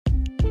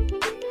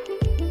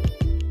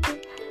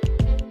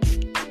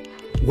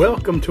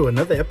Welcome to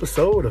another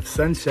episode of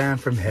Sunshine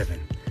from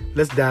Heaven.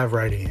 Let's dive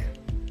right in.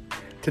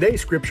 Today's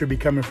scripture be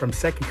coming from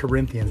 2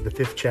 Corinthians, the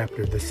 5th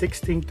chapter, the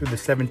 16th through the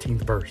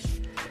 17th verse.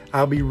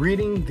 I'll be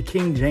reading the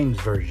King James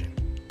Version.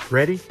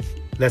 Ready?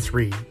 Let's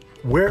read.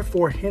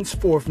 Wherefore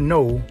henceforth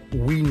know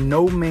we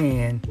no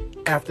man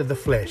after the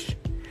flesh.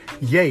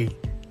 Yea,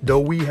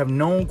 though we have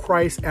known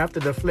Christ after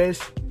the flesh,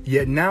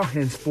 yet now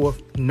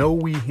henceforth know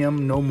we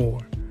him no more.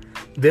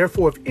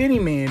 Therefore, if any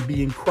man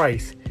be in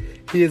Christ,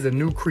 he is a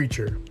new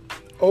creature.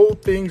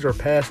 Old things are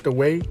passed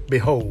away.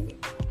 Behold,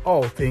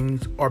 all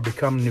things are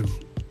become new.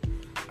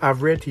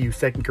 I've read to you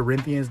 2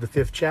 Corinthians, the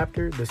 5th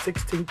chapter, the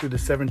 16th through the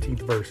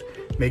 17th verse.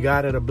 May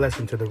God add a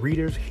blessing to the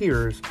readers,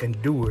 hearers, and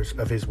doers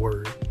of his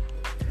word.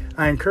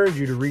 I encourage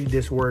you to read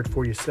this word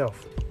for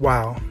yourself.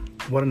 Wow,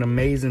 what an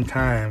amazing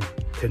time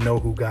to know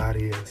who God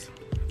is.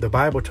 The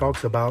Bible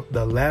talks about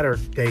the latter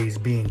days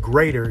being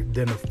greater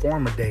than the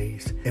former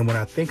days. And when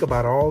I think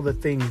about all the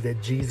things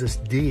that Jesus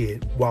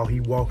did while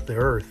he walked the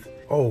earth,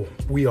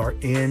 we are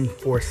in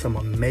for some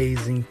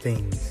amazing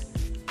things.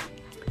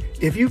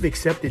 If you've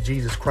accepted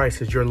Jesus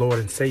Christ as your Lord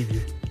and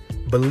Savior,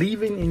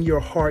 believing in your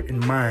heart and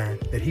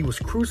mind that he was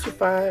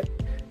crucified,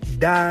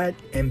 died,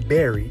 and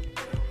buried,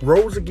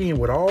 rose again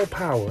with all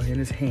power in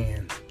his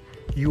hands,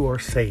 you are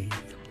saved.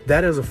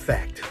 That is a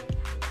fact.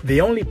 The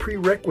only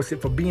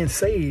prerequisite for being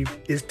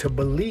saved is to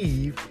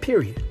believe,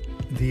 period.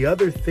 The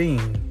other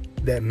thing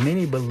that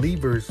many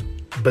believers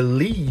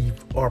believe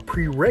are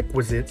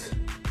prerequisites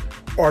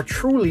are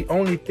truly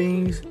only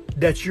things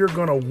that you're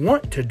going to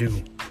want to do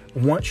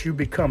once you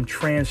become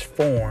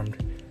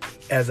transformed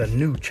as a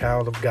new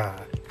child of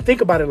God.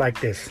 Think about it like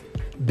this.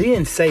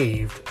 Being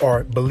saved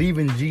or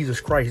believing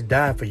Jesus Christ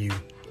died for you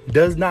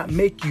does not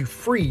make you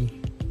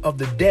free of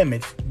the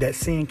damage that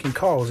sin can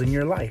cause in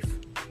your life.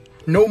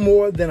 No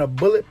more than a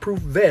bulletproof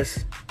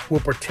vest will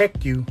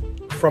protect you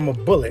from a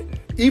bullet.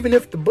 Even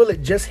if the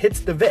bullet just hits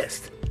the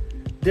vest,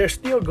 there's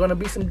still going to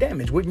be some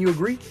damage. Wouldn't you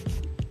agree?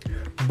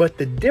 But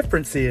the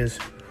difference is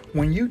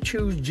when you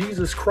choose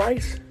Jesus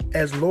Christ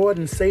as Lord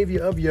and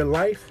Savior of your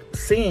life,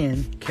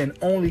 sin can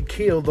only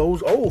kill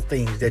those old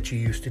things that you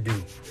used to do.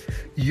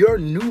 Your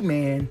new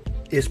man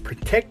is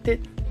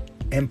protected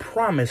and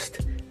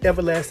promised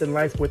everlasting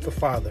life with the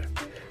Father.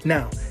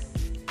 Now,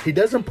 he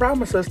doesn't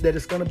promise us that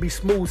it's going to be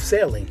smooth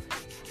sailing,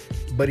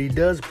 but he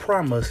does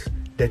promise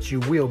that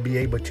you will be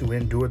able to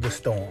endure the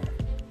storm.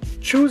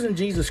 Choosing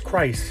Jesus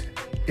Christ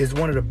is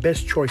one of the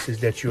best choices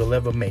that you'll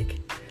ever make.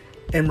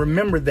 And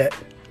remember that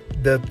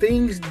the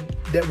things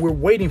that we're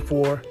waiting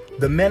for,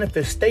 the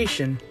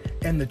manifestation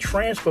and the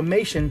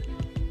transformation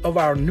of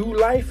our new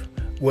life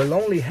will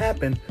only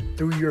happen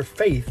through your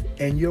faith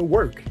and your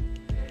work.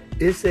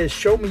 It says,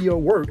 show me your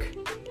work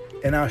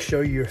and I'll show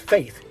you your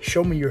faith.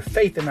 Show me your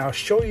faith and I'll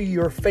show you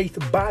your faith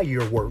by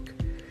your work.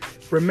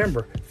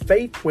 Remember,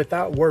 faith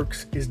without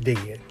works is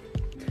dead.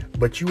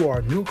 But you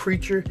are a new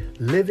creature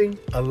living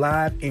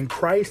alive in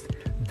Christ.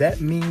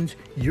 That means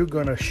you're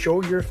going to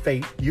show your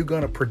faith. You're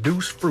going to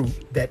produce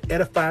fruit that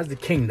edifies the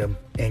kingdom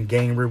and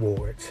gain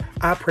rewards.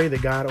 I pray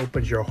that God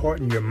opens your heart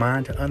and your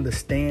mind to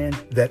understand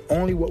that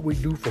only what we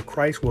do for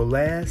Christ will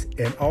last,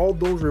 and all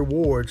those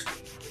rewards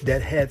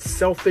that had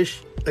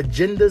selfish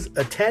agendas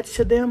attached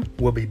to them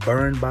will be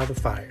burned by the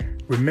fire.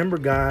 Remember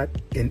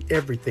God in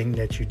everything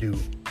that you do,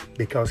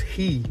 because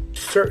he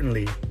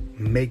certainly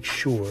makes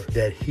sure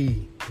that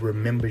he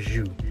remembers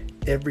you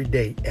every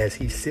day as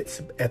he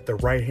sits at the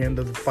right hand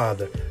of the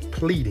Father,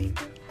 pleading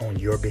on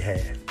your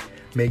behalf.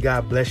 May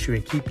God bless you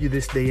and keep you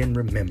this day, and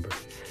remember,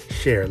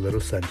 share a little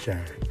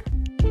sunshine.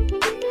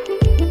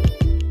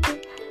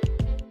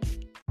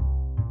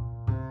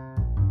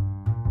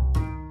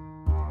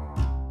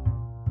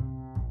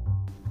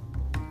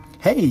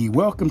 Hey,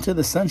 welcome to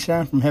the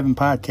Sunshine from Heaven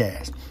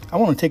podcast. I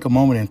want to take a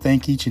moment and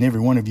thank each and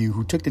every one of you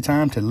who took the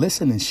time to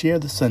listen and share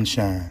the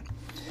sunshine.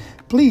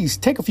 Please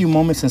take a few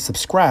moments and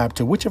subscribe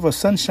to whichever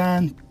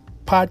Sunshine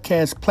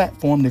podcast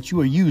platform that you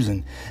are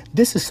using.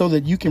 This is so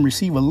that you can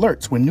receive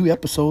alerts when new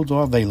episodes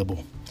are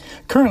available.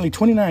 Currently,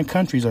 29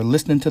 countries are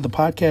listening to the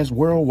podcast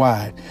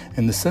worldwide,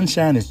 and the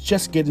sunshine is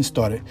just getting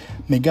started.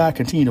 May God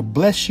continue to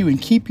bless you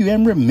and keep you,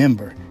 and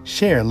remember,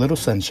 share a little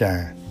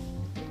sunshine.